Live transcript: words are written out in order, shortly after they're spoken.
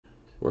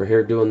We're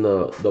here doing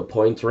the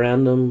points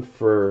random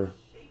for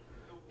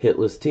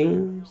hitless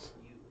teams.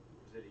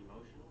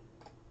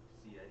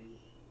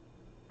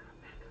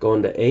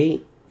 Going to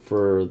 8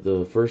 for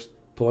the first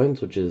points,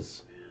 which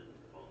is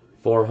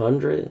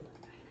 400.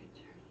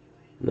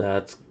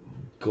 That's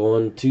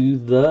going to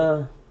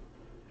the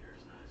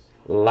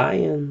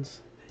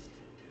Lions.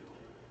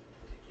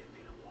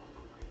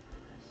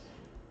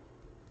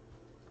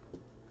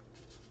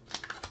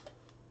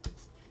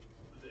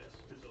 This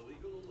is a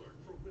legal alert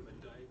for women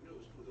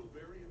diagnosed with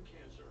ovarian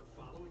cancer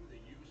following the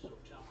use of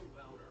talcum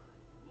powder.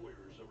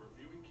 Lawyers are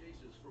reviewing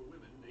cases for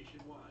women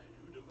nationwide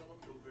who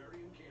developed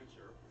ovarian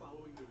cancer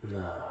following the use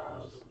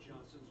of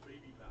Johnson's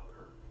baby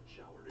powder,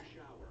 shower to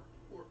shower,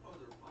 or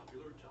other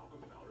popular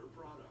talcum powder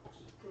products.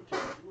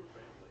 Protect your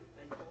family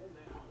and call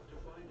now to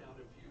find out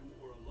if you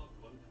or a loved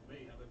one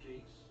may have a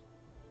case.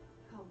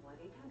 Call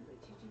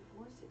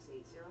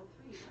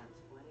 1-800-224-6803. That's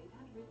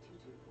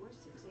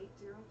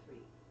 1-800-224-6803.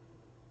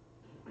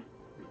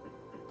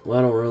 Well,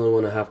 I don't really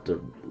want to have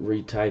to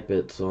retype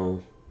it,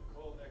 so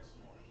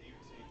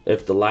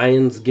if the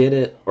Lions get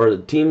it, or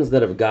the teams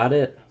that have got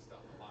it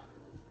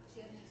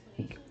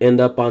end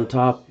up on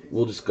top,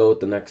 we'll just go with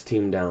the next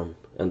team down,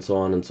 and so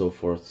on and so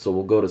forth. So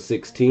we'll go to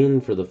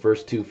 16 for the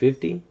first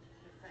 250.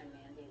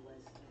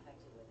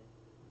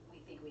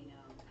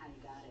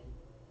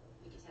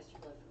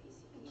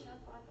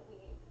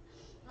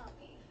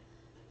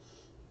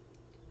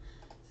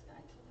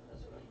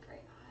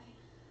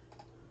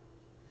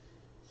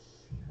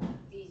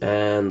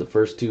 And the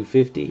first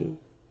 250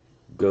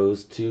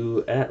 goes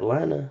to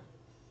Atlanta.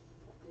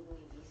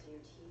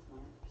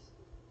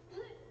 Can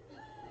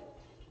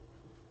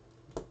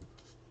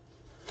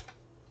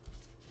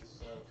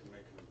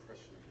make an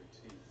impression of your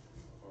teeth,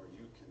 or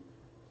you can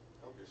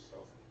help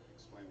yourself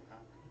explain what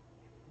happened.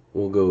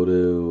 We'll go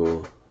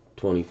to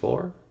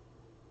 24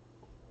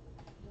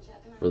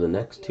 for the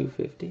next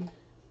 250. We're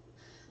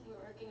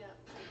working up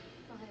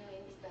behind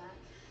Randy's back.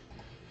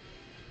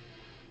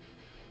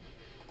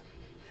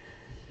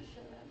 She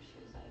showed up. She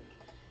was like,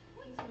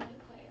 he's a med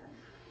player.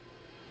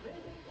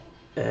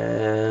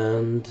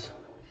 And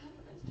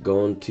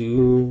going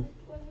to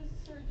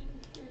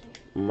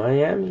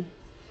Miami.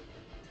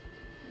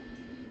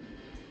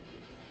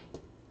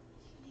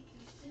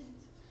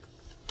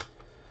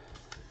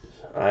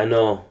 I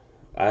know.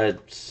 I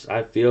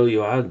feel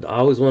you. I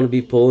always want to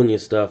be pulling you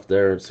stuff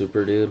there,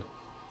 Super Dude.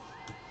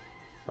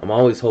 I'm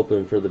always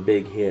hoping for the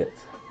big hit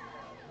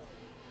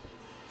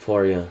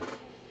for you.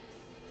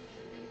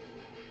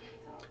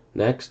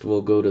 Next,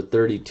 we'll go to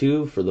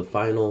 32 for the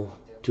final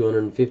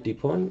 250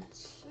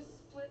 points.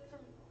 Split from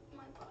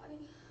my body.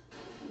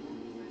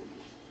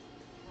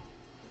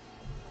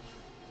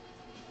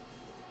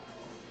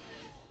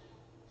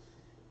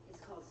 It's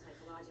called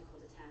psychological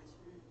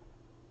detachment.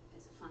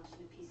 It's a function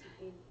of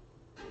PCP.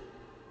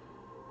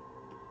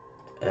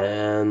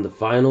 And the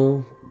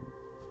final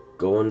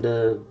going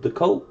to the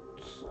Colts.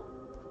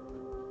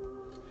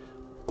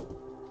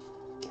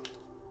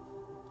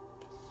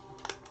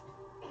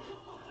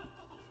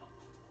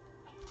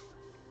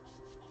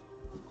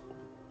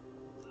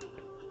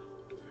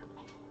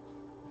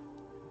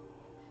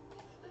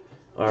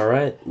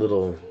 Alright,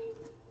 little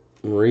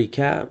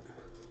recap.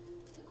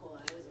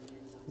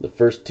 The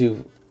first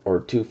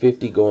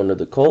 250 going to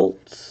the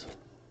Colts.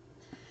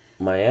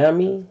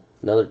 Miami,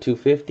 another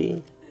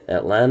 250.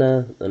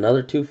 Atlanta,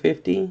 another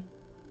 250.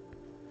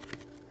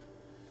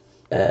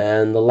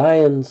 And the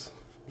Lions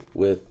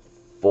with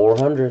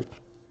 400.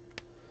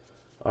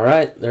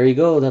 Alright, there you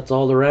go. That's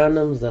all the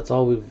randoms. That's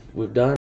all we've done.